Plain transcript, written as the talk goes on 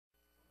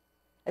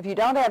If you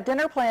don't have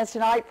dinner plans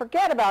tonight,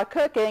 forget about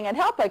cooking and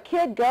help a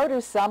kid go to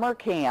summer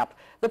camp.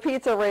 The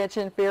Pizza Ranch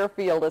in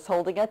Fairfield is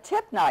holding a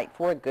tip night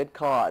for a good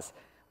cause.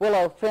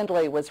 Willow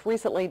Findlay was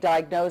recently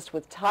diagnosed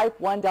with type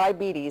 1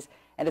 diabetes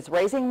and is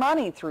raising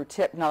money through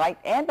tip night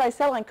and by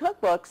selling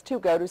cookbooks to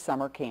go to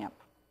summer camp.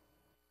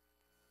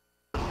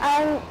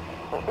 I'm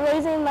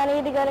raising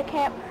money to go to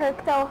Camp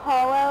Kirkdale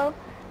Hollow.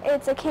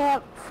 It's a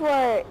camp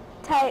for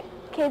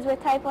kids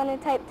with type 1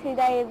 and type 2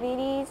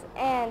 diabetes,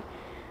 and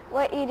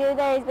what you do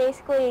there is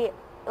basically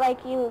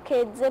like you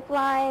could zip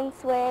line,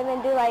 swim,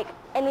 and do like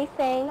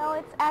anything. No,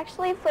 it's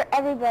actually for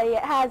everybody.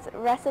 It has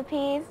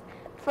recipes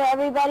for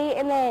everybody,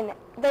 and then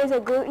there's a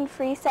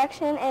gluten-free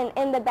section, and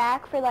in the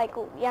back for like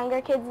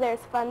younger kids there's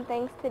fun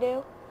things to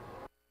do.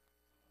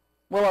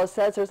 Willow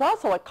says there's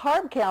also a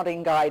carb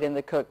counting guide in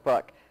the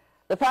cookbook.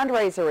 The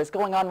fundraiser is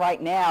going on right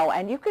now,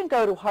 and you can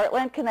go to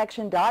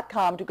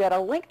heartlandconnection.com to get a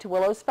link to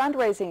Willow's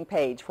fundraising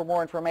page for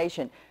more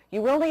information.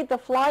 You will need the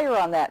flyer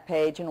on that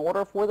page in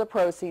order for the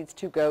proceeds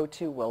to go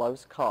to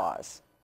Willow's cause.